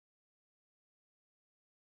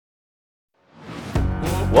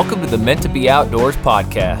Welcome to the Meant to Be Outdoors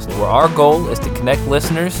podcast, where our goal is to connect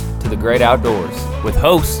listeners to the great outdoors, with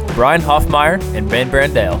hosts Brian Hoffmeyer and Ben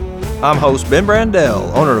Brandell. I'm host Ben Brandell,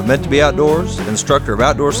 owner of Meant to Be Outdoors, instructor of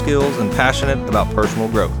outdoor skills, and passionate about personal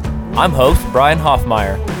growth. I'm host Brian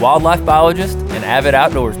Hoffmeyer, wildlife biologist and avid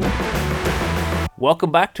outdoorsman.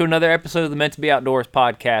 Welcome back to another episode of the Meant to Be Outdoors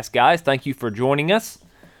podcast, guys. Thank you for joining us.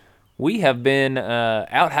 We have been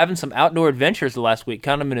out having some outdoor adventures the last week,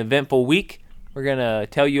 kind of an eventful week. We're going to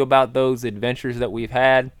tell you about those adventures that we've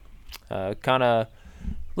had, kind of a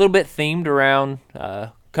little bit themed around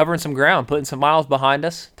covering some ground, putting some miles behind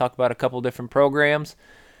us, talk about a couple different programs,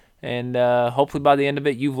 and hopefully by the end of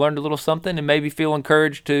it, you've learned a little something and maybe feel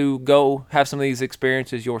encouraged to go have some of these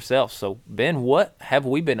experiences yourself. So, Ben, what have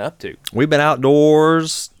we been up to? We've been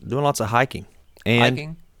outdoors doing lots of hiking and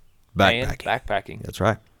backpacking. And backpacking. That's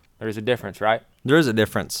right. There's a difference, right? There is a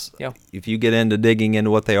difference. Yeah. If you get into digging into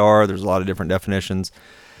what they are, there's a lot of different definitions.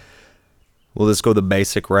 We'll just go the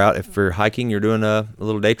basic route. If you're hiking, you're doing a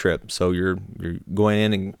little day trip. So you're going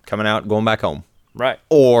in and coming out, going back home. Right.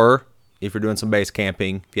 Or if you're doing some base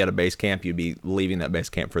camping, if you had a base camp, you'd be leaving that base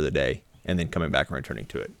camp for the day and then coming back and returning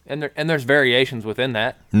to it. And there's variations within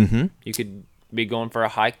that. Mm-hmm. You could be going for a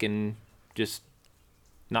hike and just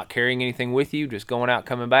not carrying anything with you, just going out,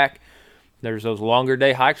 coming back. There's those longer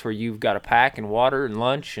day hikes where you've got to pack and water and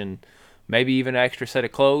lunch and maybe even an extra set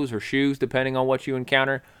of clothes or shoes depending on what you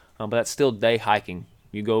encounter. But that's still day hiking.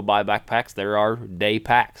 You go buy backpacks, there are day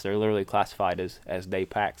packs. They're literally classified as day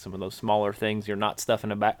packs. Some of those smaller things you're not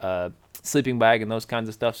stuffing a sleeping bag and those kinds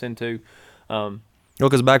of stuffs into. Well,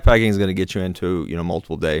 because backpacking is going to get you into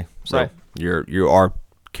multiple day. So right. You are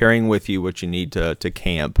carrying with you what you need to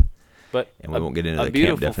camp. But and we won't get into the camp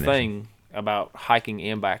beautiful definition. Thing about hiking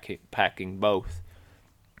and backpacking both,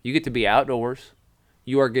 you get to be outdoors.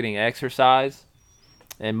 You are getting exercise.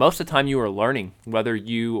 And most of the time you are learning, whether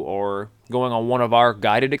you are going on one of our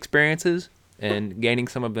guided experiences and gaining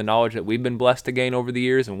some of the knowledge that we've been blessed to gain over the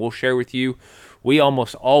years, and we'll share with you. We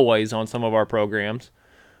almost always, on some of our programs,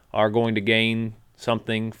 are going to gain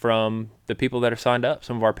something from the people that are signed up,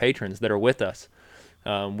 some of our patrons that are with us.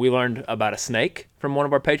 We learned about a snake from one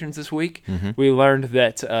of our patrons this week. Mm-hmm. We learned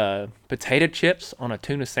that potato chips on a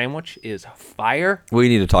tuna sandwich is fire. We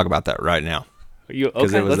need to talk about that right now.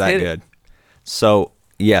 Because it was that good. So...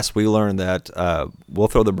 yes, we learned that we'll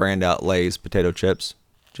throw the brand out Lay's potato chips,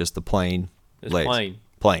 just the plain Lay's.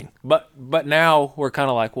 Plain. But now we're kind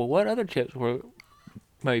of like, well, what other chips?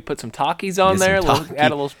 Maybe put some Takis on there,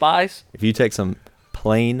 add a little spice. If you take some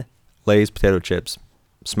plain Lay's potato chips,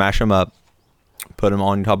 smash them up, put them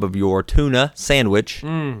on top of your tuna sandwich,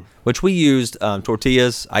 which we used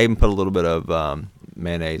tortillas. I even put a little bit of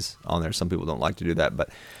mayonnaise on there. Some people don't like to do that,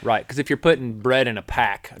 but right, because if you're putting bread in a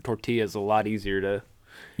pack, a tortilla is a lot easier to.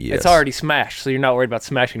 Yes. It's already smashed, so you're not worried about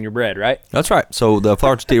smashing your bread, right? That's right. So the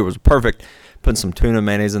flour tortilla was perfect. Putting some tuna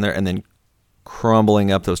mayonnaise in there and then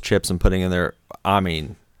crumbling up those chips and putting in there. I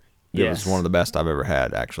mean, it was one of the best I've ever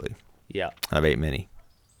had, actually. Yeah. I've ate many.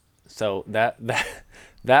 So that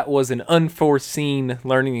was an unforeseen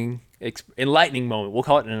enlightening moment. We'll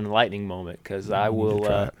call it an enlightening moment because I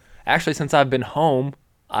will actually, since I've been home,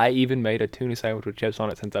 I even made a tuna sandwich with chips on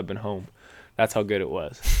it since I've been home. That's how good it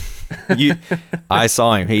was. I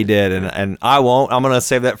saw him. He did, and I won't. I'm gonna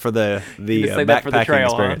save that for the backpacking for the trail,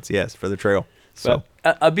 experience. Huh? Yes, for the trail. So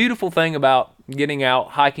a beautiful thing about getting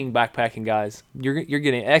out hiking, backpacking, guys, you're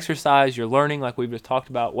getting exercise. You're learning, like we've just talked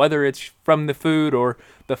about, whether it's from the food or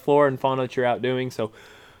the flora and fauna that you're out doing. So,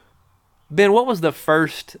 Ben, what was the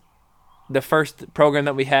first program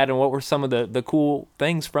that we had, and what were some of the cool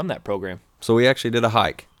things from that program? So we actually did a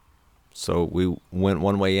hike. So we went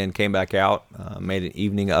one way in, came back out, made an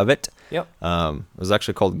evening of it. Yep. It was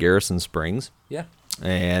actually called Garrison Springs. Yeah.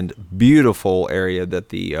 And beautiful area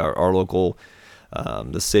that our local,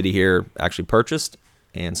 the city here actually purchased.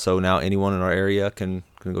 And so now anyone in our area can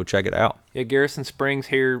go check it out. Yeah, Garrison Springs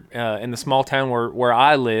here in the small town where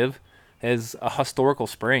I live is a historical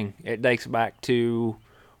spring. It dates back to,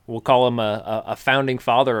 we'll call him a founding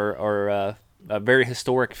father or a very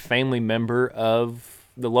historic family member of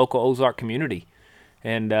the local Ozark community,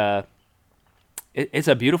 and it's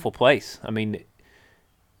a beautiful place. I mean,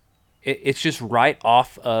 it's just right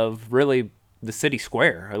off of really the city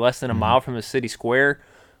square, or less than a mile from the city square.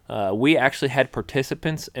 We actually had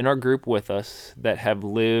participants in our group with us that have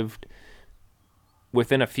lived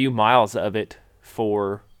within a few miles of it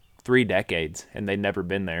for 3 decades, and they've never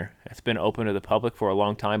been there. It's been open to the public for a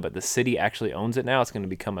long time, but the city actually owns it now. It's going to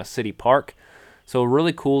become a city park. So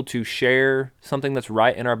really cool to share something that's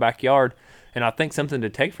right in our backyard. And I think something to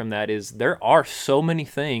take from that is there are so many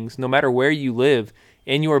things, no matter where you live,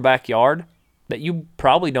 in your backyard that you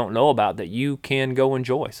probably don't know about that you can go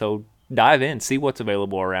enjoy. So dive in, see what's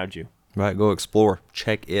available around you. Right, go explore,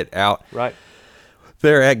 check it out. Right.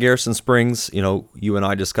 There at Garrison Springs, you and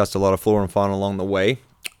I discussed a lot of flora and fauna along the way.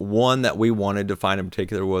 One that we wanted to find in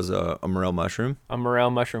particular was a morel mushroom. A morel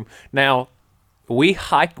mushroom. Now, we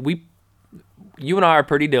hiked. You and I are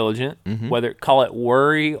pretty diligent. Whether call it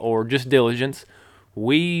worry or just diligence,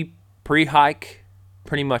 we pre-hike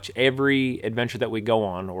pretty much every adventure that we go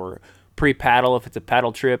on, or pre-paddle if it's a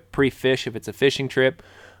paddle trip, pre-fish if it's a fishing trip.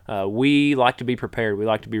 We like to be prepared. We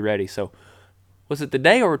like to be ready. So, was it the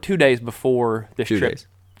day or 2 days before this trip? 2 days.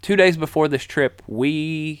 2 days before this trip,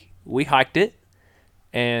 we hiked it,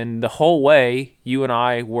 and the whole way, you and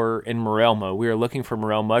I were in morel mode. We were looking for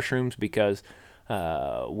morel mushrooms because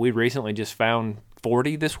we recently just found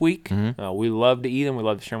 40 this week. We love to eat them. We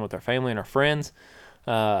love to share them with our family and our friends.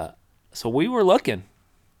 So we were looking.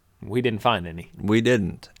 We didn't find any. We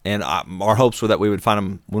didn't. And our hopes were that we would find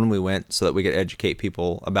them when we went so that we could educate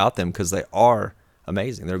people about them, because they are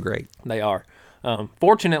amazing. They're great. They are.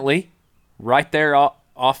 Fortunately, right there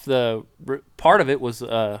off the part of it was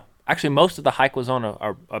actually most of the hike was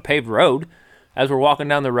on a paved road. As we're walking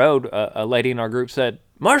down the road, a lady in our group said,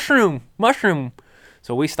 "Mushroom, mushroom."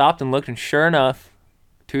 So we stopped and looked, and sure enough,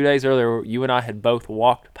 2 days earlier, you and I had both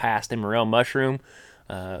walked past a morel mushroom.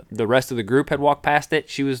 The rest of the group had walked past it.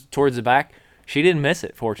 She was towards the back. She didn't miss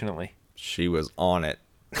it, fortunately. She was on it.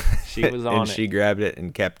 She was on and it. she grabbed it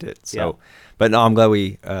and kept it. So, Yeah. But no, I'm glad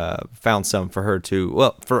we found some for her to,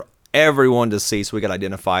 well, for everyone to see, so we could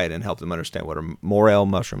identify it and help them understand what a morel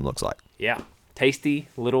mushroom looks like. Yeah. Tasty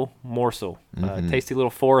little morsel. Tasty little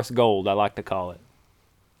forest gold, I like to call it.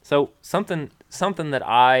 So something that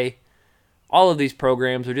all of these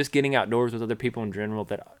programs are just getting outdoors with other people in general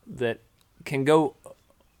that can go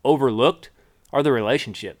overlooked are the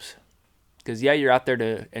relationships. Because, yeah, you're out there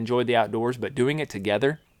to enjoy the outdoors, but doing it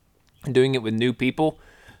together and doing it with new people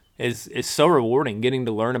is so rewarding. Getting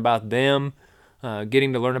to learn about them,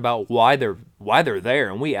 getting to learn about why they're there.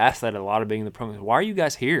 And we ask that a lot of being in the program. Why are you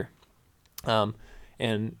guys here?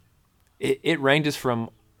 And it ranges from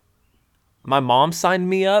my mom signed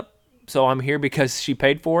me up, so I'm here because she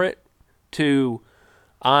paid for it, to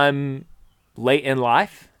I'm late in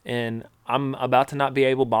life and I'm about to not be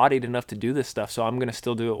able-bodied enough to do this stuff, so I'm going to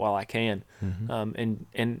still do it while I can.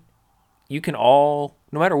 And you can all,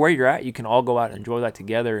 no matter where you're at, you can all go out and enjoy that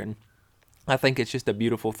together. And I think it's just a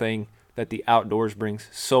beautiful thing that the outdoors brings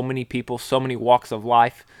so many people, so many walks of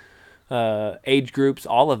life, age groups,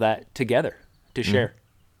 all of that together to share.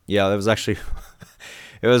 Yeah, that was actually,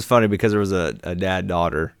 it was funny because there was a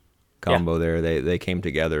dad-daughter combo there. They came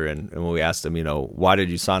together, and when we asked them, why did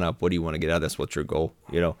you sign up? What do you want to get out of this? What's your goal?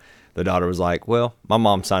 The daughter was like, well, my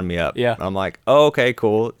mom signed me up. Yeah. And I'm like, oh, okay,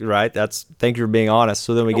 cool. Right. Thank you for being honest.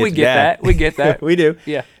 So then we get to dad. We get that. We do.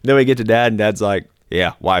 Yeah. Then we get to dad, and dad's like,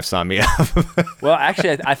 yeah, wife signed me up. Well,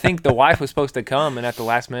 actually, I think the wife was supposed to come, and at the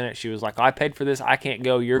last minute, she was like, I paid for this. I can't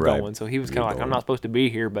go. You're Right. going. So he was kind of like, I'm not supposed to be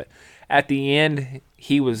here. But at the end,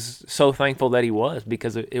 he was so thankful that he was,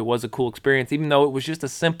 because it was a cool experience, even though it was just a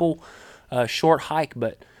simple, short hike.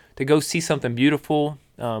 But to go see something beautiful,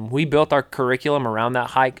 we built our curriculum around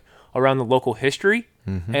that hike, around the local history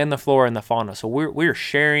and the flora and the fauna. So we're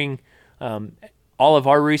sharing all of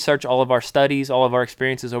our research, all of our studies, all of our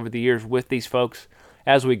experiences over the years with these folks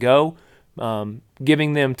as we go,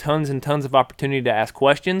 giving them tons and tons of opportunity to ask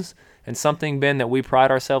questions. And something, Ben, that we pride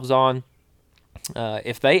ourselves on,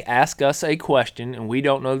 if they ask us a question and we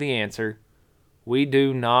don't know the answer, we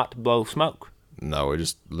do not blow smoke. No, we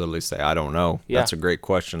just literally say, I don't know. Yeah. That's a great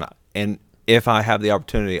question. And if I have the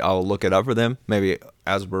opportunity, I'll look it up for them, maybe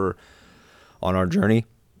as we're on our journey.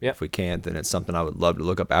 Yep. If we can't, then it's something I would love to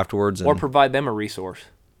look up afterwards. Or provide them a resource.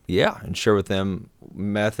 Yeah, and share with them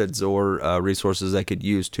methods or resources they could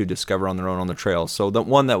use to discover on their own on the trail. So the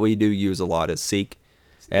one that we do use a lot is Seek.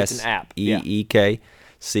 It's an app. Seek.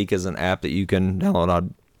 Seek is an app that you can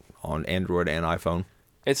download on Android and iPhone.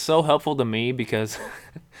 It's so helpful to me because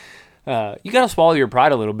you got to swallow your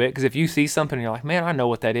pride a little bit, because if you see something and you're like, man, I know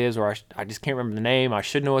what that is, or I just can't remember the name, I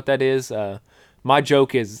should know what that is. My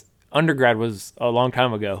joke is undergrad was a long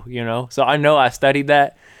time ago, so I know I studied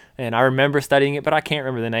that and I remember studying it, but I can't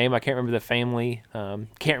remember the name. I can't remember the family. Can't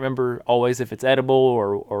remember always if it's edible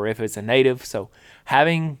or if it's a native. So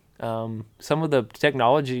having some of the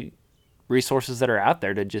technology resources that are out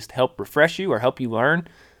there to just help refresh you or help you learn,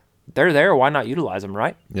 they're there. Why not utilize them,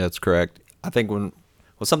 right? Yeah, that's correct. I think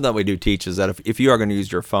something that we do teach is that if you are going to use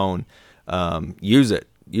your phone, use it.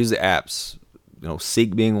 Use the apps,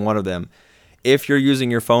 Seek being one of them. If you're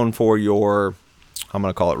using your phone for your, I'm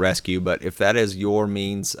going to call it rescue, but if that is your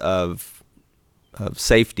means of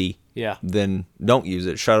safety Yeah. then don't use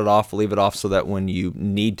it. Shut it off, leave it off so that when you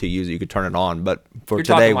need to use it, you could turn it on. But for You're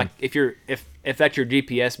today, talking like if that's your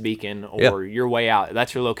GPS beacon or your way out,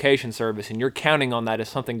 that's your location service, and you're counting on that if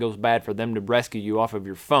something goes bad for them to rescue you off of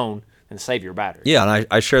your phone and save your battery. yeah, and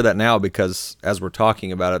I share that now because as we're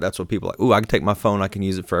talking about it, that's what people are like. Ooh, I can take my phone, I can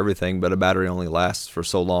use it for everything, but a battery only lasts for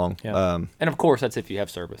so long. Yeah. And of course, that's if you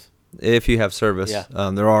have service. If you have service,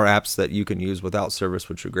 Yeah. there are apps that you can use without service,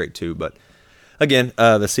 which are great too. But again,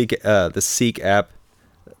 the Seek app,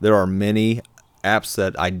 there are many apps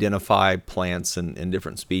that identify plants and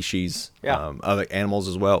different species, Yeah. other animals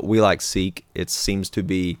as well. We like Seek. It seems to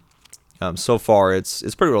be so far it's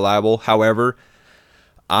pretty reliable. However,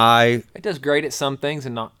 It does great at some things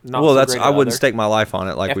and not well, so that's great at I wouldn't others. stake my life on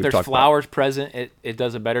it like If we've there's talked about. flowers present, it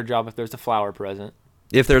does a better job if there's a flower present.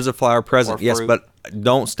 If there's a flower present, Or yes, fruit. but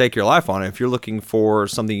don't stake your life on it. If you're looking for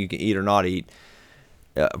something you can eat or not eat,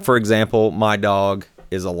 for example, my dog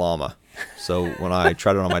is a llama. So when I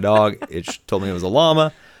tried it on my dog, it told me it was a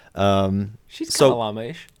llama. She's So- kind of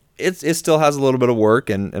llama-ish. It still has a little bit of work,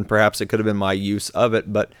 and perhaps it could have been my use of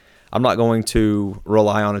it, but I'm not going to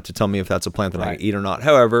rely on it to tell me if that's a plant that I Right. can eat or not.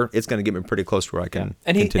 However, it's going to get me pretty close to where I can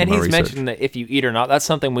continue my he's research. mentioned that if you eat or not, that's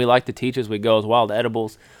something we like to teach as we go as wild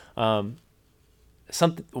edibles.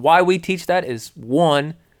 Why we teach that is,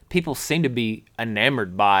 one, people seem to be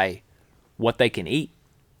enamored by what they can eat,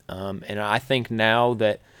 and I think now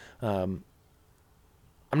that I'm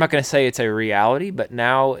not going to say it's a reality, but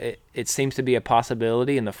now it seems to be a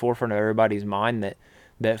possibility in the forefront of everybody's mind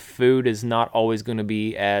that food is not always going to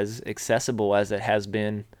be as accessible as it has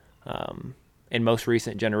been in most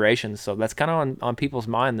recent generations. So that's kind of on people's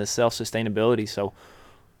mind, this self-sustainability. So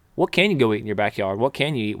what can you go eat in your backyard? What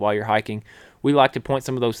can you eat while you're hiking? We like to point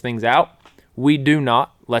some of those things out. We do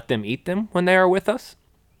not let them eat them when they are with us.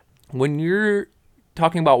 When you're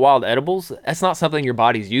talking about wild edibles, that's not something your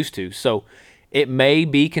body's used to. So it may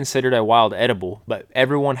be considered a wild edible, but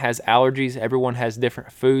everyone has allergies. Everyone has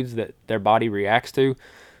different foods that their body reacts to.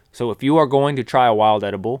 So if you are going to try a wild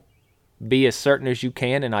edible, be as certain as you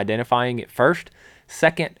can in identifying it first.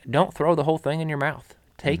 Second, don't throw the whole thing in your mouth.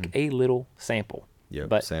 Take a little sample. Yeah,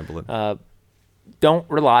 But sample it. don't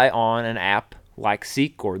rely on an app like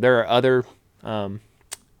Seek, or there are other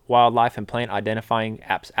wildlife and plant identifying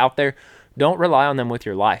apps out there. Don't rely on them with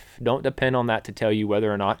your life. Don't depend on that to tell you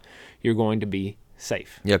whether or not you're going to be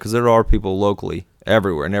safe. Yeah, because there are people locally,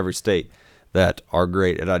 everywhere, in every state, that are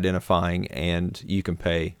great at identifying, and you can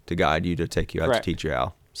pay to guide you, to take you out, Correct. to teach you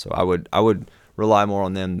how. So I would rely more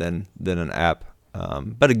on them than an app.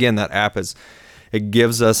 But again, that app it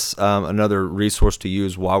gives us another resource to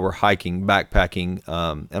use while we're hiking, backpacking.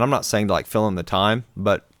 And I'm not saying to like fill in the time,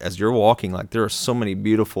 but as you're walking, like there are so many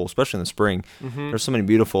beautiful, especially in the spring, there's so many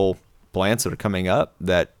beautiful plants that are coming up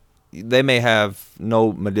that they may have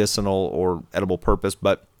no medicinal or edible purpose,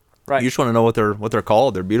 but Right. you just want to know what they're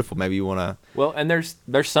called. They're beautiful. Maybe you want to. Well, and there's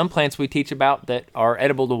some plants we teach about that are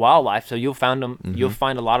edible to wildlife, so you'll find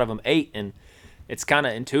a lot of them ate, and it's kind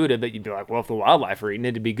of intuitive that you'd be like, well, if the wildlife are eating it,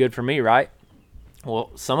 it'd be good for me, right?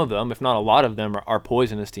 Well, some of them, if not a lot of them, are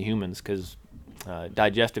poisonous to humans because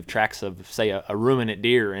digestive tracts of, say, a ruminant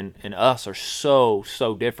deer and us are so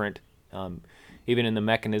different, even in the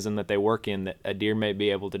mechanism that they work in, that a deer may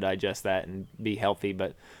be able to digest that and be healthy,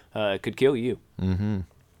 but it could kill you.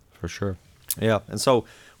 For sure. Yeah. And so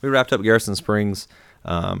we wrapped up Garrison Springs,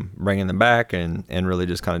 bringing them back and really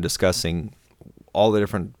just kind of discussing all the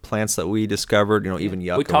different plants that we discovered. Even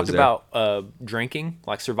yucca We talked was there. about drinking,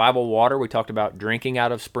 like survival water. We talked about drinking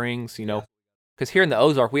out of springs, because here in the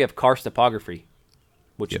Ozark, we have karst topography,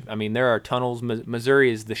 which, Yep. I mean, there are tunnels.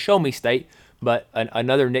 Missouri is the show me state, but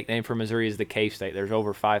another nickname for Missouri is the cave state. There's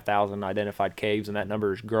over 5,000 identified caves, and that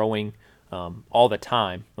number is growing all the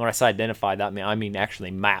time. When I say identified, I mean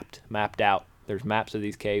actually mapped out. There's maps of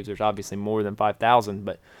these caves. There's obviously more than 5,000,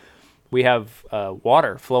 but we have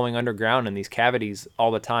water flowing underground in these cavities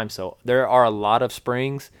all the time. So there are a lot of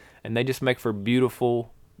springs, and they just make for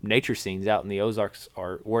beautiful nature scenes out in the Ozarks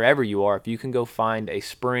or wherever you are. If you can go find a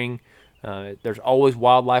spring, there's always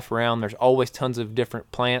wildlife around. There's always tons of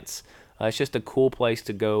different plants. It's just a cool place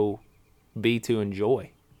to go to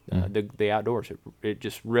enjoy the outdoors. It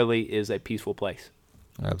just really is a peaceful place.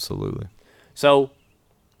 Absolutely. So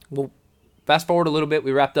we'll fast forward a little bit.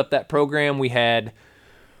 We wrapped up that program. We had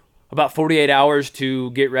about 48 hours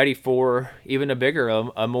to get ready for even a bigger,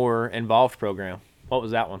 a more involved program. What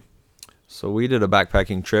was that one? So we did a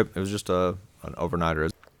backpacking trip. It was just an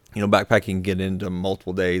overnighter. Backpacking can get into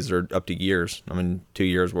multiple days or up to years. 2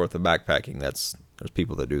 years worth of backpacking. There's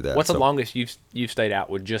people that do that. What's the longest you've stayed out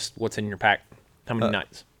with just what's in your pack? How many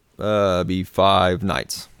nights? Be 5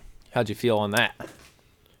 nights. How'd you feel on that?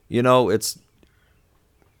 It's,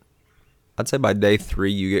 I'd say by day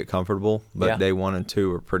 3 you get comfortable, but Yeah. day 1 and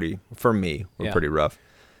 2 are for me, Yeah. pretty rough.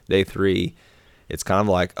 Day 3, it's kind of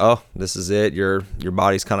like, oh, this is it. Your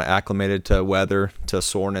body's kind of acclimated to weather, to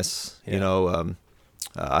soreness. Yeah.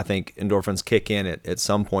 I think endorphins kick in at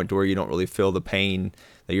some point to where you don't really feel the pain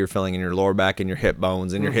that you're feeling in your lower back and your hip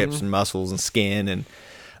bones and your hips and muscles and skin. And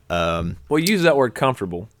Well, you use that word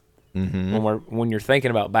comfortable when you're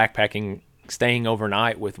thinking about backpacking, staying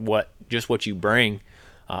overnight with what you bring.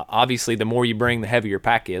 Obviously, the more you bring, the heavier your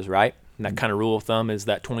pack is, right? And that kind of rule of thumb is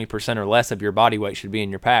that 20% or less of your body weight should be in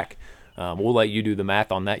your pack. We'll let you do the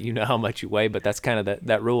math on that. You know how much you weigh, but that's kind of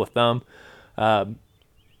that rule of thumb.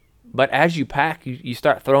 But as you pack, you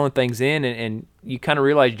start throwing things in, and you kind of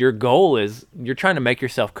realize your goal is you're trying to make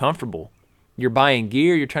yourself comfortable. You're buying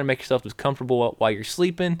gear. You're trying to make yourself as comfortable while you're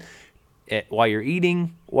sleeping, while you're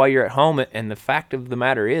eating, while you're at home. And the fact of the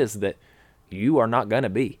matter is that you are not going to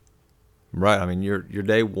be. right, I mean, your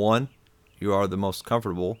day 1, you are the most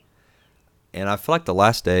comfortable, and I feel like the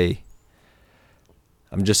last day,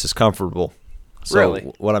 I'm just as comfortable. So Really?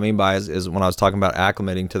 what I mean by is when I was talking about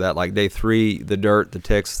acclimating to that, like day 3, the dirt, the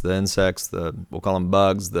ticks, the insects, we'll call them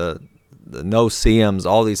bugs, the no-see-ums,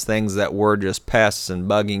 all these things that were just pests and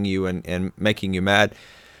bugging you and making you mad.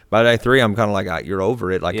 By day 3, I'm kind of like, you're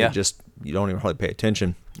over it. Like Yeah. you don't even really pay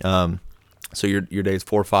attention. So your days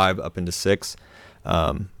 4, 5, up into 6,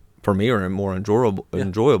 for me are more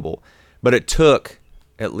enjoyable. But it took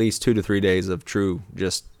at least 2 to 3 days of true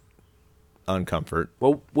just uncomfort.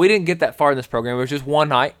 Well, we didn't get that far in this program. It was just one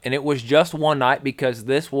night, and it was just one night because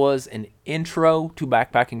this was an intro to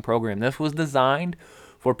backpacking program. This was designed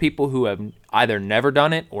for people who have either never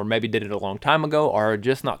done it or maybe did it a long time ago or are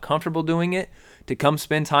just not comfortable doing it, to come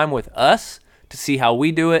spend time with us, to see how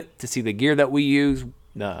we do it, to see the gear that we use,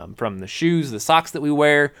 from the shoes, the socks that we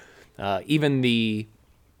wear, even the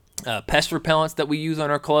pest repellents that we use on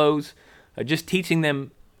our clothes, just teaching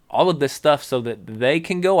them all of this stuff so that they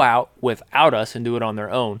can go out without us and do it on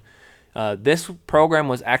their own. This program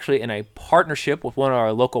was actually in a partnership with one of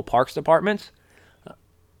our local parks departments,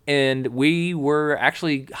 and we were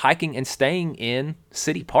actually hiking and staying in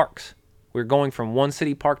city parks. We're going from one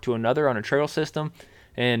city park to another on a trail system,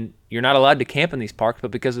 and you're not allowed to camp in these parks,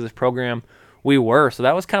 but because of this program, we were. So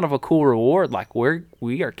that was kind of a cool reward. Like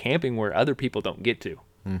we are camping where other people don't get to.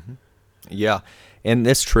 Yeah, and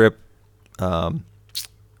this trip,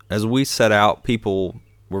 as we set out, people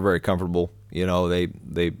were very comfortable. They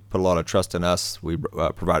put a lot of trust in us. We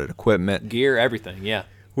provided equipment, Gear, everything, yeah.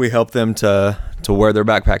 we helped them to wear their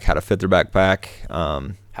backpack, how to fit their backpack,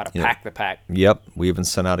 How to pack the pack. Yep, we even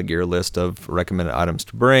sent out a gear list of recommended items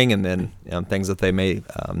to bring, and then things that they may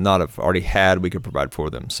not have already had, we could provide for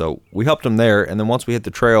them. So we helped them there, and then once we hit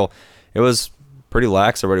the trail, it was pretty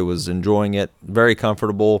lax. Everybody was enjoying it, very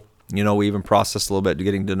comfortable. We even processed a little bit to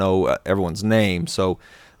getting to know everyone's name. So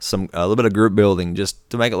a little bit of group building just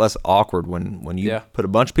to make it less awkward when you put a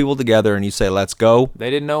bunch of people together and you say, let's go. They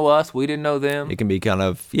didn't know us. We didn't know them. It can be kind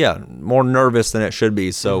of, more nervous than it should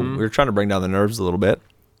be. So we were trying to bring down the nerves a little bit.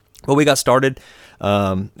 But we got started.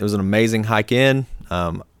 It was an amazing hike in.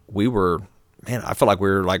 We were, I felt like we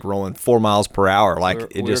were like rolling 4 miles per hour.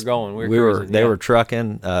 Like we were going. We were cruising, they were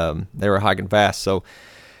trucking. They were hiking fast. So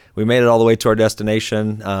we made it all the way to our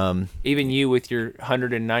destination. Even you with your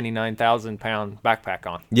 199,000-pound backpack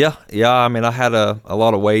on. Yeah. I mean, I had a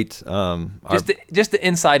lot of weight. Just the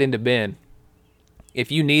insight into Ben.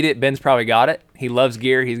 If you need it, Ben's probably got it. He loves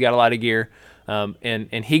gear. He's got a lot of gear.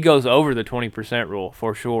 And he goes over the 20% rule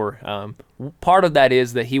for sure. Part of that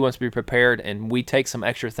is that he wants to be prepared, and we take some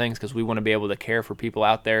extra things because we want to be able to care for people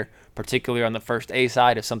out there, particularly on the first aid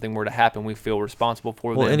side. If something were to happen, we feel responsible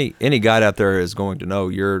for them. Well, any guide out there is going to know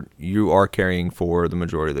you are carrying for the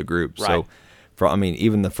majority of the group. Right. So,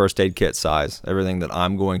 even the first aid kit size, everything that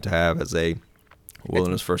I'm going to have as a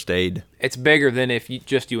wilderness first aid. It's bigger than if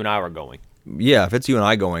just you and I were going. Yeah, if it's you and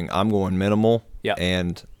I going, I'm going minimal. Yeah.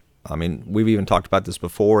 And we've even talked about this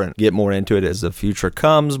before and get more into it as the future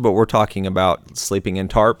comes, but we're talking about sleeping in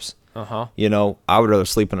tarps. Uh-huh. I would rather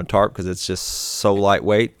sleep in a tarp because it's just so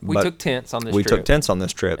lightweight. We took tents on this We trip. took tents on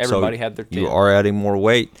this trip. Everybody so had their tent. You are adding more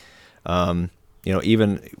weight.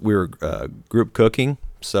 Even we were group cooking,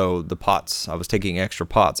 so the pots, I was taking extra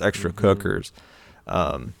pots, extra cookers,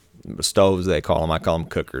 stoves they call them. I call them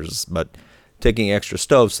cookers, but taking extra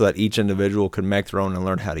stoves so that each individual could make their own and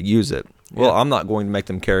learn how to use it. Well, I'm not going to make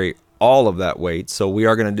them carry all of that weight, so we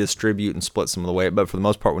are going to distribute and split some of the weight. But for the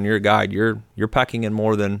most part, when you're a guide, you're packing in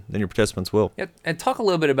more than your participants will. Yeah, and talk a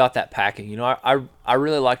little bit about that packing. I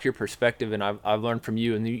really liked your perspective, and I've learned from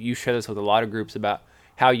you, and you share this with a lot of groups about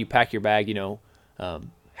how you pack your bag.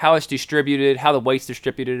 how it's distributed, how the weight's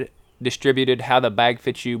distributed, how the bag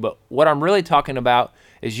fits you. But what I'm really talking about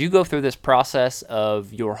is you go through this process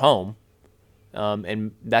of your home,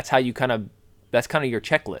 and that's how you that's kind of your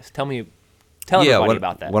checklist. Tell everybody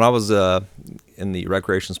about that. When I was in the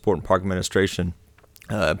Recreation, Sport, and Park Administration,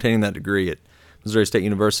 obtaining that degree at Missouri State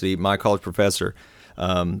University, my college professor,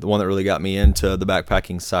 the one that really got me into the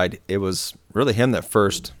backpacking side, it was really him that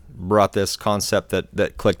first brought this concept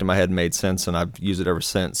that clicked in my head and made sense, and I've used it ever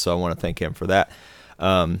since, so I want to thank him for that.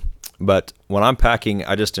 But when I'm packing,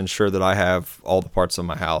 I just ensure that I have all the parts of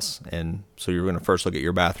my house. And so you're going to first look at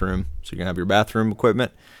your bathroom. So you're going to have your bathroom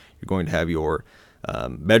equipment. You're going to have your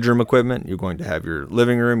bedroom equipment. You're going to have your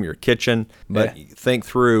living room, your kitchen. But think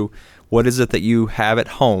through, what is it that you have at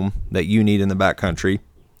home that you need in the backcountry?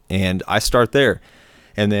 And I start there.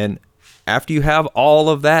 And then after you have all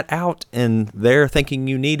of that out and there thinking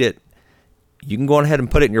you need it, you can go on ahead and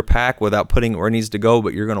put it in your pack without putting it where it needs to go,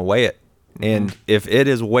 but you're going to weigh it. And if it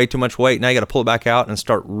is way too much weight, now you got to pull it back out and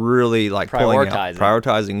start really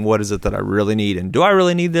prioritizing what is it that I really need, and do I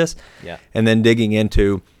really need this? Yeah. And then digging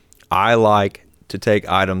into, I like to take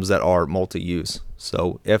items that are multi-use.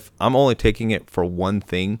 So if I'm only taking it for one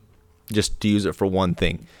thing, just to use it for one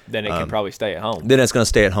thing, then it can probably stay at home. Then it's going to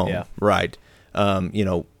stay at home, yeah. Right? I'm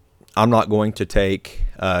not going to take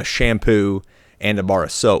shampoo and a bar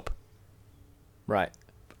of soap. Right.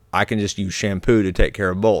 I can just use shampoo to take care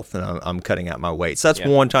of both, and I'm cutting out my weight. So that's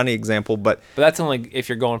one tiny example, but that's only if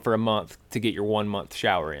you're going for a month to get your 1 month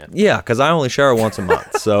shower in. Yeah, because I only shower once a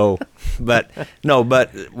month. So, but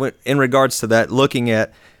in regards to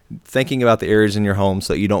that, thinking about the areas in your home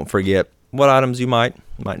so that you don't forget what items you might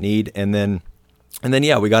need, and then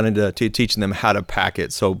we got into teaching them how to pack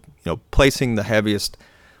it. So placing the heaviest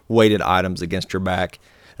weighted items against your back.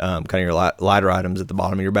 Kind of your lighter items at the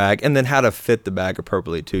bottom of your bag, and then how to fit the bag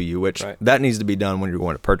appropriately to you, which that needs to be done when you're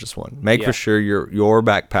going to purchase one. Make for sure your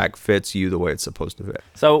backpack fits you the way it's supposed to fit.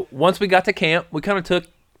 So once we got to camp, we kind of took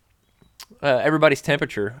everybody's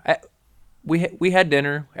temperature. We had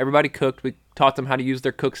dinner. Everybody cooked. We taught them how to use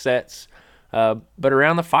their cook sets. But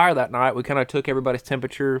around the fire that night, we kind of took everybody's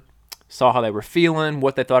temperature, saw how they were feeling,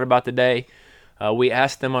 what they thought about the day. We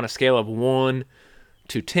asked them on a scale of 1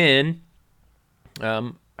 to 10,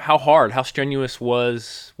 how strenuous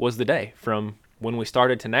was the day from when we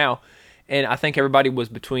started to now. And I think everybody was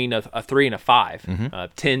between a 3 and a 5.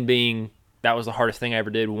 10 being, that was the hardest thing I ever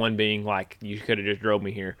did. 1 being like, you could have just drove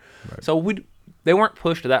me here. Right. So they weren't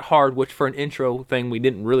pushed that hard, which for an intro thing, we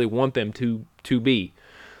didn't really want them to be.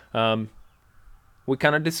 We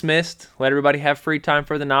kind of dismissed, let everybody have free time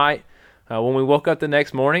for the night. When we woke up the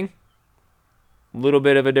next morning, a little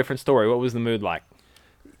bit of a different story. What was the mood like?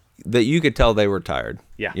 That you could tell they were tired.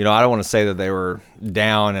 Yeah. I don't want to say that they were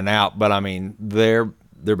down and out, but I mean their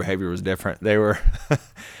behavior was different. They were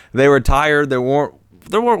they were tired. They weren't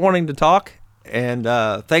wanting to talk, and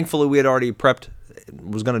thankfully we had already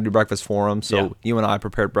was going to do breakfast for them. So you and I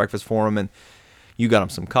prepared breakfast for them, and you got them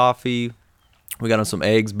some coffee. We got them some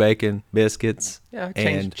eggs, bacon, biscuits. Yeah,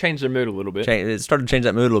 changed their mood a little bit. It started to change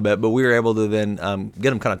that mood a little bit, but we were able to then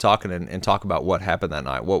get them kind of talking and talk about what happened that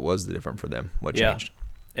night. What was the different for them? What changed?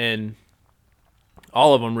 And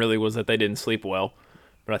all of them really was that they didn't sleep well.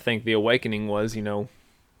 But I think the awakening was,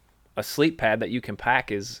 a sleep pad that you can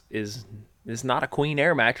pack is not a queen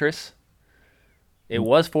air mattress. It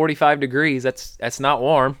was 45 degrees. That's not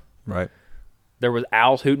warm. Right. There was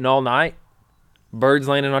owls hooting all night, birds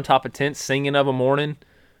landing on top of tents singing of a morning.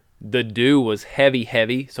 The dew was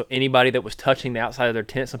heavy. So anybody that was touching the outside of their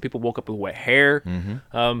tent, some people woke up with wet hair.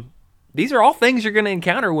 Mm-hmm. These are all things you're going to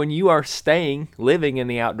encounter when you are living in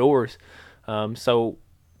the outdoors. So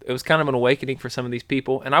it was kind of an awakening for some of these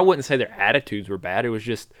people. And I wouldn't say their attitudes were bad. It was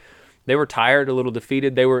just they were tired, a little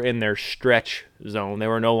defeated. They were in their stretch zone. They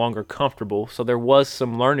were no longer comfortable. So there was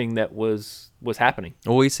some learning that was happening.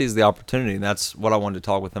 Well, we seized the opportunity, and that's what I wanted to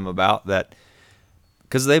talk with them about. That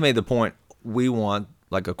because they made the point, we want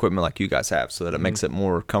like equipment like you guys have so that it makes it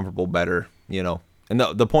more comfortable, better, And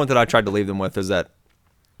the point that I tried to leave them with is that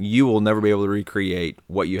you will never be able to recreate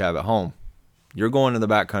what you have at home. You're going to the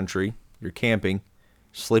backcountry, you're camping,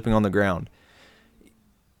 sleeping on the ground.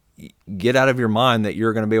 Get out of your mind that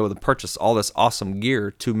you're going to be able to purchase all this awesome gear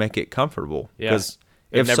to make it comfortable. Yeah,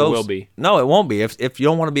 it never will be. No, it won't be. If you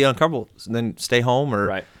don't want to be uncomfortable, then stay home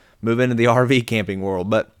or move into the RV camping world.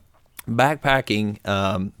 But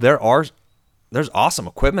backpacking, there's awesome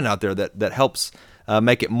equipment out there that helps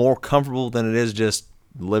make it more comfortable than it is just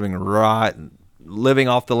living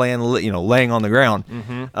off the land, laying on the ground.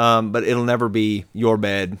 Mm-hmm. But it'll never be your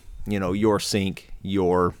bed, your sink,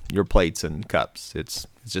 your plates and cups. It's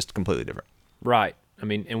just completely different. Right. I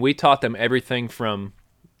mean, and we taught them everything from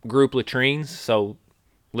group latrines, so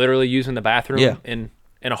literally using the bathroom Yeah. in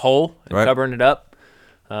a hole and Right. covering it up.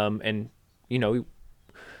 And you know,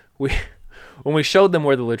 we when we showed them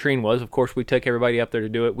where the latrine was, of course, we took everybody up there to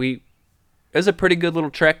do it. It was a pretty good little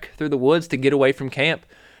trek through the woods to get away from camp.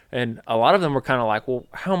 And a lot of them were kind of like, well,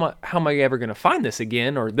 how am I ever going to find this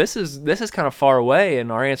again? Or this is kind of far away.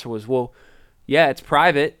 And our answer was, well, yeah, it's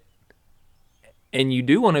private, and you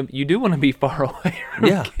do want to be far away from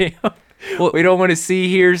Yeah. camp. Well, We don't want to see,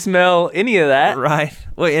 hear, smell any of that. right.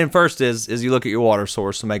 Well, and first is you look at your water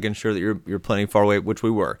source, so making sure that you're plenty far away, which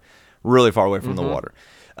we were, really far away from the water.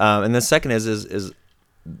 And the second is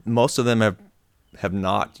most of them have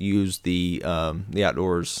not used the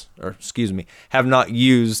outdoors, or excuse me, have not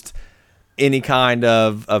used any kind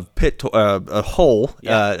of pit a hole,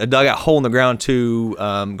 a dugout hole in the ground to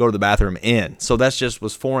go to the bathroom in. So that's just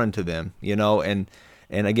was foreign to them, you know. And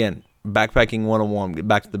again, backpacking 101, get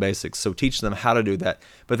back to the basics. So teach them how to do that,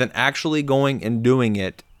 but then actually going and doing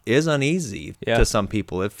it is uneasy to some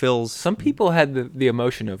people. It feels. Some people had the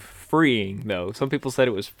emotion of freeing, though. Some people said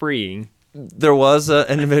it was freeing. There was an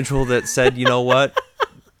individual that said, you know what,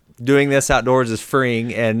 doing this outdoors is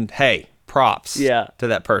freeing, and hey, props to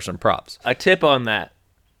that person, props. A tip on that: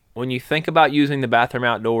 when you think about using the bathroom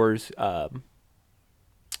outdoors,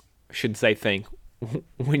 should say think.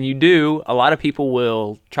 When you do, a lot of people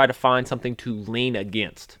will try to find something to lean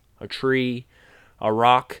against, a tree, a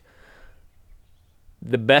rock.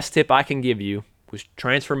 The best tip I can give you was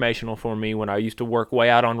transformational for me when I used to work way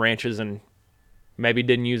out on ranches and maybe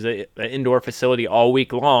didn't use an indoor facility all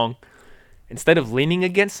week long. Instead of leaning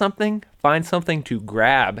against something, find something to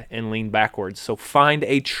grab and lean backwards. So find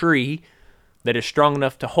a tree that is strong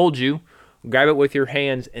enough to hold you, grab it with your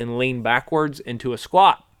hands, and lean backwards into a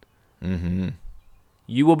squat. Mm-hmm.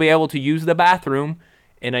 You will be able to use the bathroom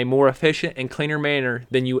in a more efficient and cleaner manner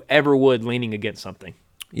than you ever would leaning against something.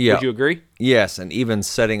 Yeah. Would you agree? Yes, and even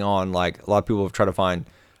setting on, like, a lot of people have tried to find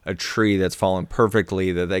a tree that's fallen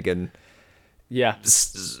perfectly that they can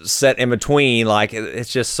set in between. Like,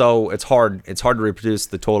 it's just it's hard to reproduce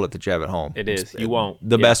the toilet that you have at home. It is. You won't.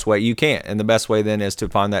 The best way you can't, and the best way then is to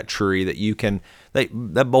find that tree that you can that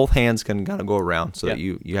both hands can kind of go around, so that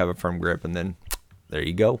you have a firm grip, and then there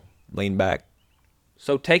you go, lean back.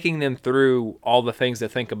 So taking them through all the things to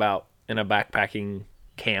think about in a backpacking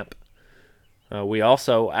camp. We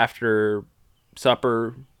also, after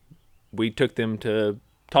supper, we taught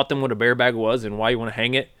them what a bear bag was and why you want to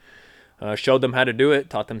hang it. Showed them how to do it,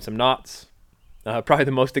 taught them some knots. Probably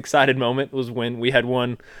the most excited moment was when we had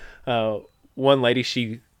one lady,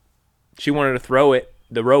 she wanted to throw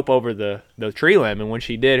the rope over the tree limb, and when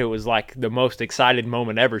she did, it was like the most excited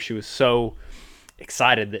moment ever. She was so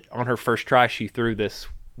excited that on her first try, she threw this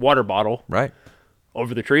water bottle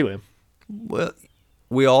over the tree limb. Well,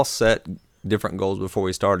 we all set different goals before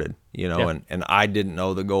we started, you know, and I didn't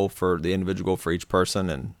know the goal for the individual goal for each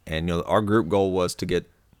person, and you know, our group goal was to get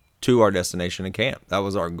to our destination and camp. That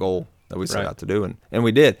was our goal that we set out to do, and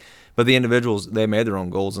we did. But the individuals, they made their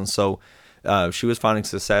own goals, and so she was finding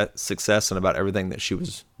success in about everything that she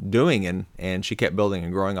was doing, and she kept building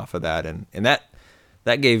and growing off of that, and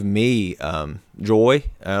that gave me joy,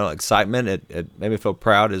 excitement. It made me feel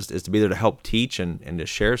proud is to be there to help teach and to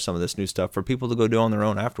share some of this new stuff for people to go do on their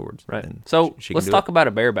own afterwards. Right. And so let's talk about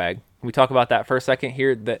a bear bag. Can we talk about that for a second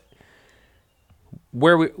here? That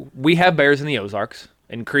where we have bears in the Ozarks,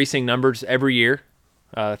 increasing numbers every year.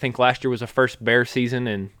 I think last year was the first bear season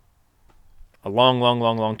in a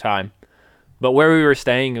long time. But where we were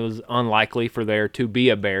staying, it was unlikely for there to be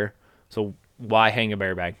a bear. So why hang a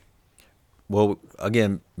bear bag? Well,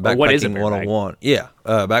 again, backpacking what is a bear 101. bag? Yeah,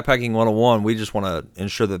 backpacking 101, we just want to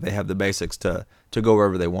ensure that they have the basics to go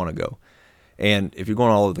wherever they want to go. And if you're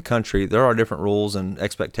going all over the country, there are different rules and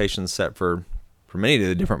expectations set for many of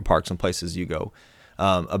the different parks and places you go.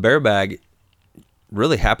 A bear bag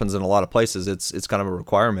really happens in a lot of places. It's kind of a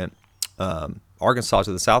requirement. Arkansas,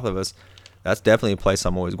 to the south of us, that's definitely a place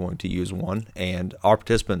I'm always going to use one. And our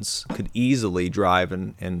participants could easily drive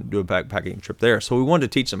and do a backpacking trip there. So we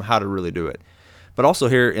wanted to teach them how to really do it. But also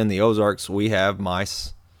here in the Ozarks, we have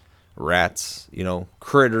mice, rats,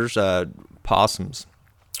 critters, possums,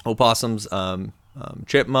 opossums,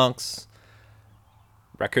 chipmunks,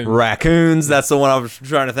 raccoons. That's the one I was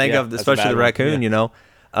trying to think of, especially the raccoon,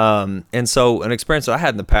 And so an experience that I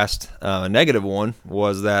had in the past, a negative one,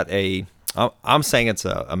 was that I'm saying it's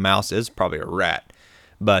a mouse, is probably a rat,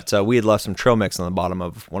 but we had left some trail mix on the bottom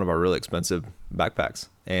of one of our really expensive backpacks,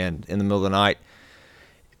 and in the middle of the night,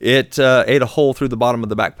 it ate a hole through the bottom of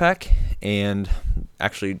the backpack and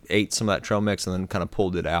actually ate some of that trail mix and then kind of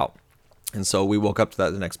pulled it out. And so we woke up to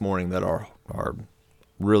that the next morning, that our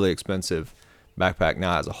really expensive backpack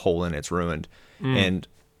now has a hole in it, it's ruined. And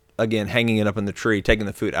again, hanging it up in the tree, taking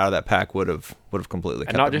the food out of that pack would have completely And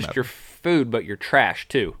kept not them just happy. your food, but your trash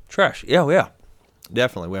too. Trash. Yeah, yeah.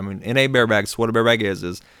 Definitely. I mean, in a bear bag, so what a bear bag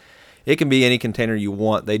is it can be any container you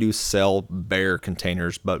want. They do sell bear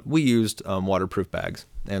containers, but we used waterproof bags.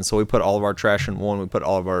 And so we put all of our trash in one, we put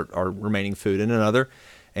all of our remaining food in another,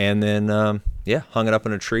 and then, hung it up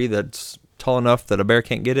in a tree that's tall enough that a bear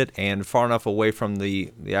can't get it and far enough away from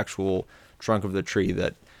the actual trunk of the tree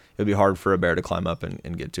that it would be hard for a bear to climb up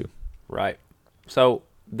and get to. Right. So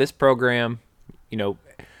this program, it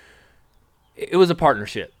was a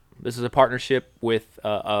partnership. This is a partnership with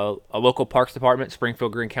a local parks department,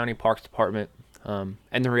 Springfield Greene County Parks Department. And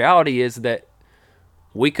the reality is that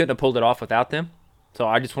we couldn't have pulled it off without them. So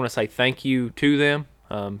I just want to say thank you to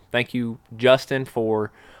them. Thank you, Justin,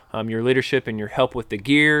 for your leadership and your help with the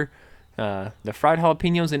gear. The fried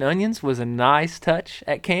jalapenos and onions was a nice touch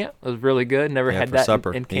at camp. It was really good. Never had for that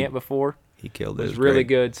supper. in camp before. He killed it. It was really great.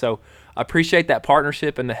 good. So I appreciate that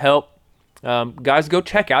partnership and the help. Guys, go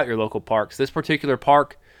check out your local parks. This particular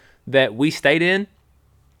park that we stayed in,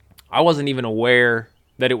 I wasn't even aware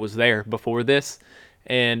that it was there before this,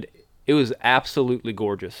 and it was absolutely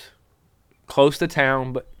gorgeous. Close to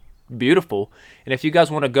town, but beautiful. And if you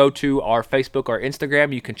guys want to go to our Facebook or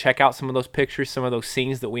Instagram, you can check out some of those pictures, some of those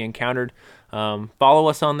scenes that we encountered. Follow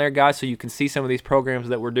us on there, guys, so you can see some of these programs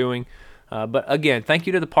that we're doing. But again, thank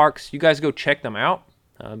you to the parks. You guys go check them out.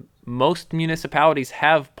 Most municipalities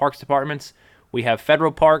have parks departments. We have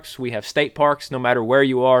federal parks, we have state parks, no matter where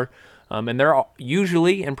you are. And there are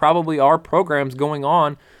usually and probably are programs going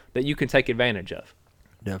on that you can take advantage of.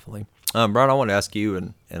 Definitely. Brian, I want to ask you,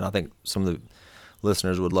 and I think some of the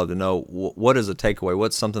listeners would love to know, what is a takeaway?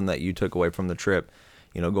 What's something that you took away from the trip,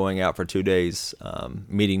 going out for 2 days,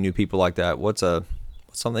 meeting new people like that? What's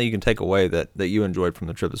something that you can take away that you enjoyed from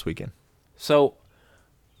the trip this weekend? So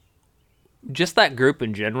just that group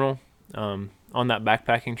in general, on that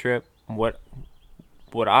backpacking trip,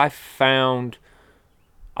 what I found,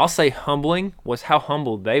 I'll say humbling, was how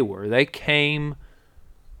humble they were. They came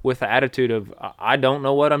with the attitude of, I don't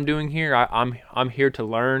know what I'm doing here. I'm here to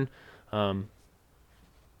learn.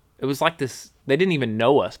 It was like this. They didn't even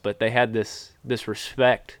know us, but they had this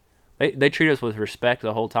respect. They treated us with respect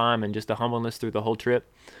the whole time, and just a humbleness through the whole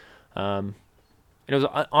trip. And it was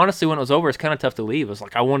honestly, when it was over, it's kind of tough to leave. It was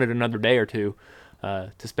like I wanted another day or two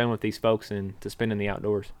to spend with these folks and to spend in the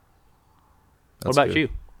outdoors. What about you?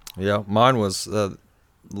 Yeah, mine was a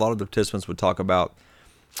lot of the participants would talk about,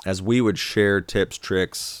 as we would share tips,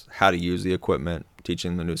 tricks, how to use the equipment,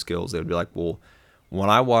 teaching them new skills. They would be like, well, when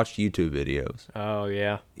I watched YouTube videos. Oh,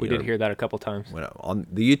 yeah. We did hear that a couple times. On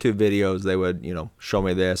the YouTube videos, they would, show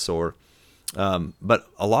me this but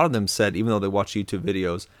a lot of them said, even though they watch YouTube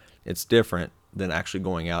videos, it's different than actually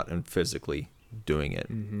going out and physically doing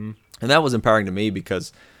it. Mm-hmm. And that was empowering to me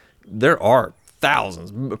because there are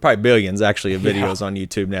thousands, probably billions actually, of videos on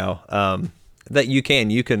YouTube now that you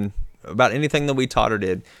can, about anything that we taught or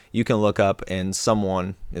did, you can look up and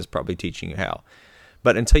someone is probably teaching you how.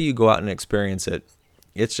 But until you go out and experience it,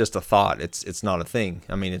 it's just a thought. It's not a thing.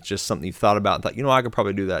 I mean, it's just something you thought about and thought, I could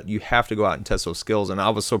probably do that. You have to go out and test those skills. And I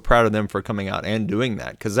was so proud of them for coming out and doing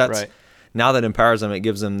that, because that's right. Now that empowers them, it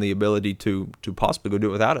gives them the ability to possibly go do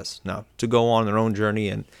it without us. Now, to go on their own journey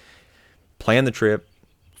and plan the trip,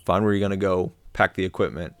 find where you're going to go, pack the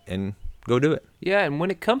equipment, and go do it. Yeah, and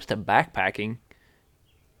when it comes to backpacking,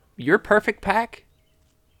 your perfect pack,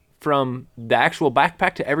 from the actual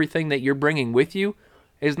backpack to everything that you're bringing with you,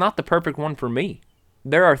 is not the perfect one for me.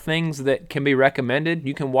 There are things that can be recommended.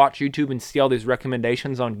 You can watch YouTube and see all these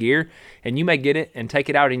recommendations on gear, and you may get it and take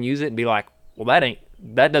it out and use it and be like, well,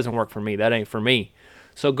 that doesn't work for me. That ain't for me.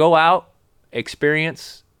 So go out,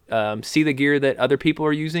 experience, see the gear that other people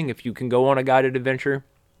are using. If you can go on a guided adventure,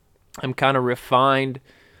 I'm kind of refined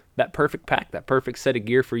that perfect pack, that perfect set of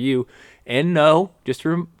gear for you. And no, just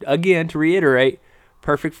to reiterate,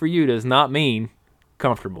 perfect for you does not mean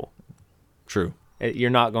comfortable. True.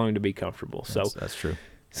 You're not going to be comfortable. That's true.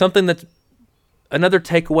 Something that's another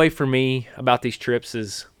takeaway for me about these trips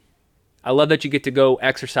is I love that you get to go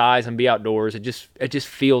exercise and be outdoors. It just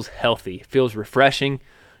feels healthy. It feels refreshing.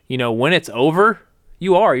 When it's over,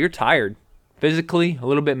 you're tired physically, a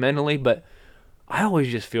little bit mentally, but I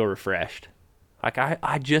always just feel refreshed. Like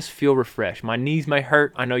I just feel refreshed. My knees may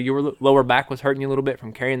hurt. I know your lower back was hurting you a little bit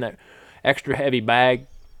from carrying that extra heavy bag,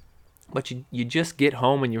 but you just get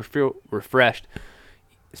home and you feel refreshed,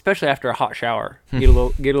 especially after a hot shower. Get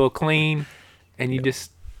a little clean, and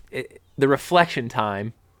the reflection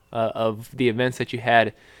time of the events that you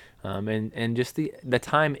had, and just the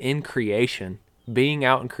time in creation, being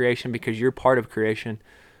out in creation because you're part of creation.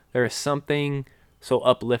 There is something so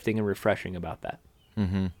uplifting and refreshing about that.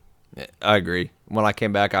 I agree. When I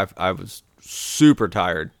came back, I was super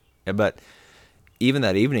tired, but even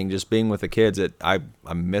that evening, just being with the kids, I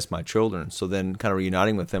missed my children. So then, kind of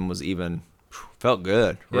reuniting with them was even felt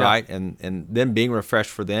good, right? And then being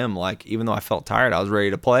refreshed for them. Like, even though I felt tired, I was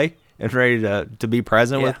ready to play and ready to be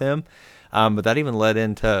present with them. But that even led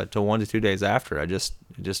into 1 to 2 days after.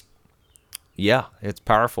 It's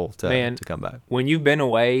powerful to come back. When you've been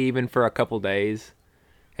away even for a couple days,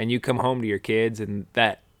 and you come home to your kids, and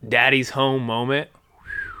that daddy's home moment.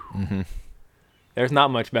 There's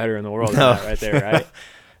not much better in the world than that right there, right?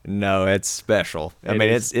 No, it's special.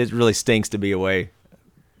 It really stinks to be away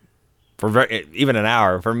for even an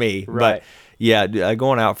hour for me. Right. But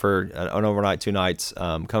going out for an overnight, 2 nights,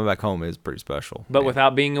 coming back home is pretty special. But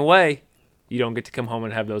without being away, you don't get to come home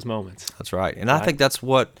and have those moments. That's right. And I think that's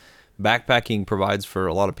what backpacking provides for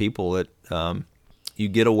a lot of people. That you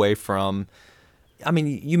get away from,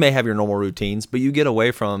 you may have your normal routines, but you get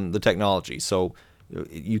away from the technology. So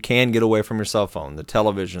you can get away from your cell phone, the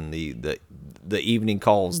television, the evening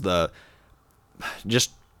calls, the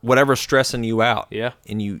just whatever's stressing you out. Yeah.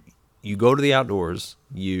 And you go to the outdoors,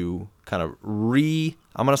 you kind of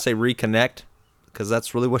I'm going to say reconnect, because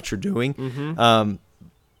that's really what you're doing.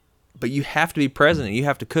 But you have to be present, and you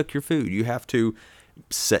have to cook your food. You have to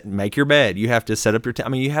make your bed. You have to set up your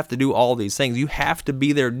you have to do all these things. You have to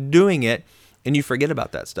be there doing it, and you forget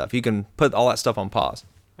about that stuff. You can put all that stuff on pause.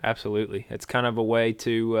 Absolutely. It's kind of a way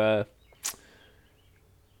to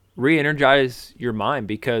re-energize your mind,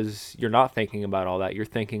 because you're not thinking about all that. You're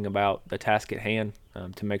thinking about the task at hand,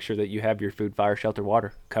 to make sure that you have your food, fire, shelter,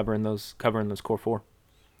 water, covering those core 4.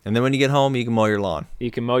 And then when you get home, you can mow your lawn. You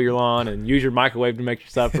can mow your lawn and use your microwave to make your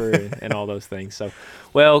supper and all those things. So,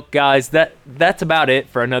 well, guys, that's about it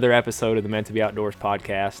for another episode of the Meant to Be Outdoors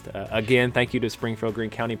podcast. Again, thank you to Springfield Greene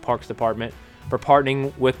County Parks Department for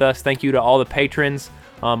partnering with us. Thank you to all the patrons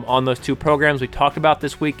on those 2 programs we talked about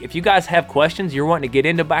this week. If you guys have questions, you're wanting to get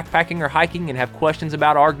into backpacking or hiking and have questions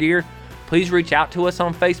about our gear, please reach out to us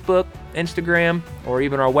on Facebook, Instagram, or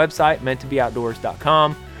even our website,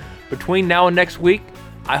 meanttobeoutdoors.com. Between now and next week,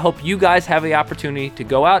 I hope you guys have the opportunity to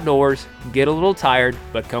go outdoors, get a little tired,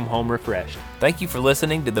 but come home refreshed. Thank you for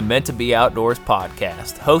listening to the Meant to Be Outdoors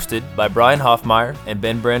podcast, hosted by Brian Hoffmeyer and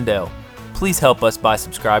Ben Brandell. Please help us by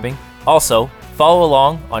subscribing. Also, follow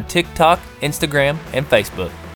along on TikTok, Instagram, and Facebook.